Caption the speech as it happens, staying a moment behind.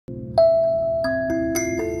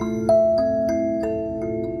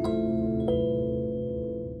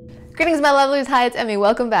Greetings, my lovelies. Hi, it's Emmy.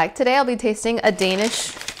 Welcome back. Today I'll be tasting a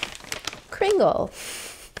Danish Kringle.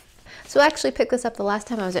 So I actually picked this up the last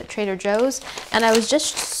time I was at Trader Joe's, and I was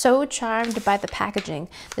just so charmed by the packaging.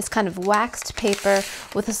 This kind of waxed paper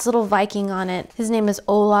with this little Viking on it. His name is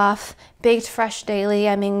Olaf, baked fresh daily.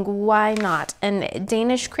 I mean, why not? And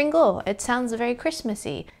Danish Kringle, it sounds very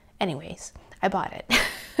Christmassy. Anyways, I bought it.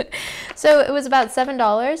 So it was about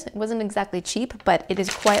 $7. It wasn't exactly cheap, but it is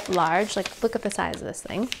quite large. Like, look at the size of this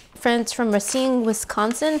thing. It's from Racine,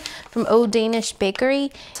 Wisconsin, from Old Danish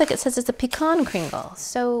Bakery. It's like it says it's a pecan Kringle.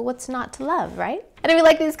 So what's not to love, right? And if you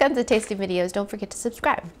like these kinds of tasty videos, don't forget to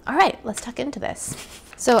subscribe. All right, let's tuck into this.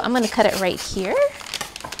 So I'm gonna cut it right here.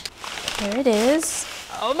 Here it is.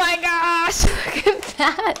 Oh my gosh, look at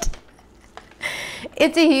that.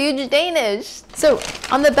 It's a huge Danish. So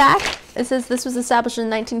on the back, it says this was established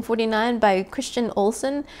in 1949 by Christian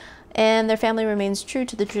Olsen, and their family remains true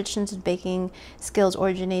to the traditions of baking skills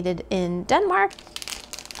originated in Denmark.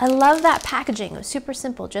 I love that packaging. It was super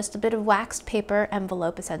simple, just a bit of waxed paper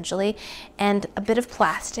envelope essentially, and a bit of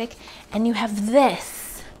plastic, and you have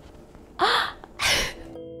this.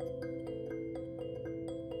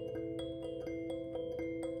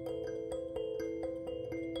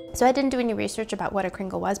 So I didn't do any research about what a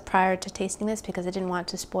Kringle was prior to tasting this because I didn't want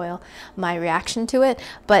to spoil my reaction to it,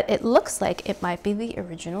 but it looks like it might be the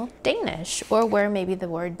original Danish, or where maybe the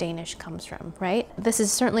word Danish comes from, right? This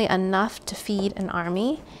is certainly enough to feed an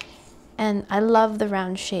army, and I love the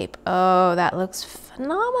round shape. Oh, that looks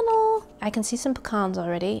phenomenal. I can see some pecans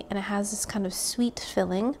already, and it has this kind of sweet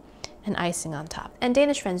filling and icing on top. And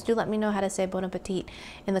Danish friends, do let me know how to say bon appetit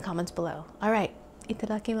in the comments below. All right,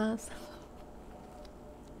 itadakimasu.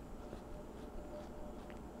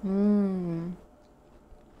 The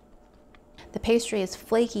pastry is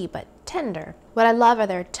flaky but tender. What I love are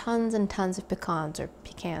there tons and tons of pecans, or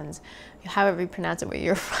pecans, however you pronounce it where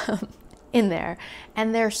you're from, in there.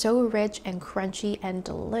 And they're so rich and crunchy and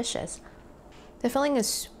delicious. The filling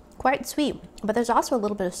is quite sweet, but there's also a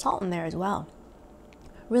little bit of salt in there as well.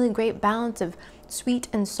 Really great balance of sweet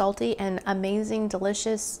and salty and amazing,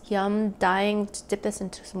 delicious, yum, dying to dip this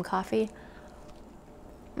into some coffee.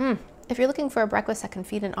 If you're looking for a breakfast that can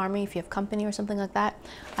feed an army, if you have company or something like that,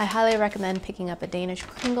 I highly recommend picking up a Danish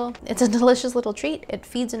Kringle. It's a delicious little treat. It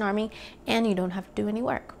feeds an army, and you don't have to do any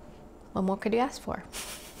work. What more could you ask for?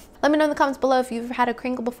 Let me know in the comments below if you've had a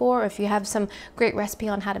Kringle before, or if you have some great recipe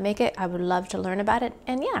on how to make it. I would love to learn about it.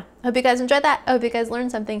 And yeah, I hope you guys enjoyed that. I hope you guys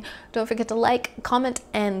learned something. Don't forget to like, comment,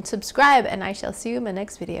 and subscribe, and I shall see you in my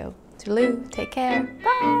next video. Toodaloo, take care,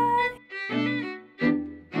 bye!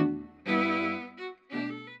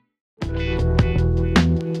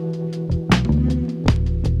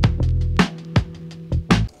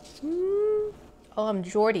 Oh, I'm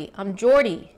Geordie.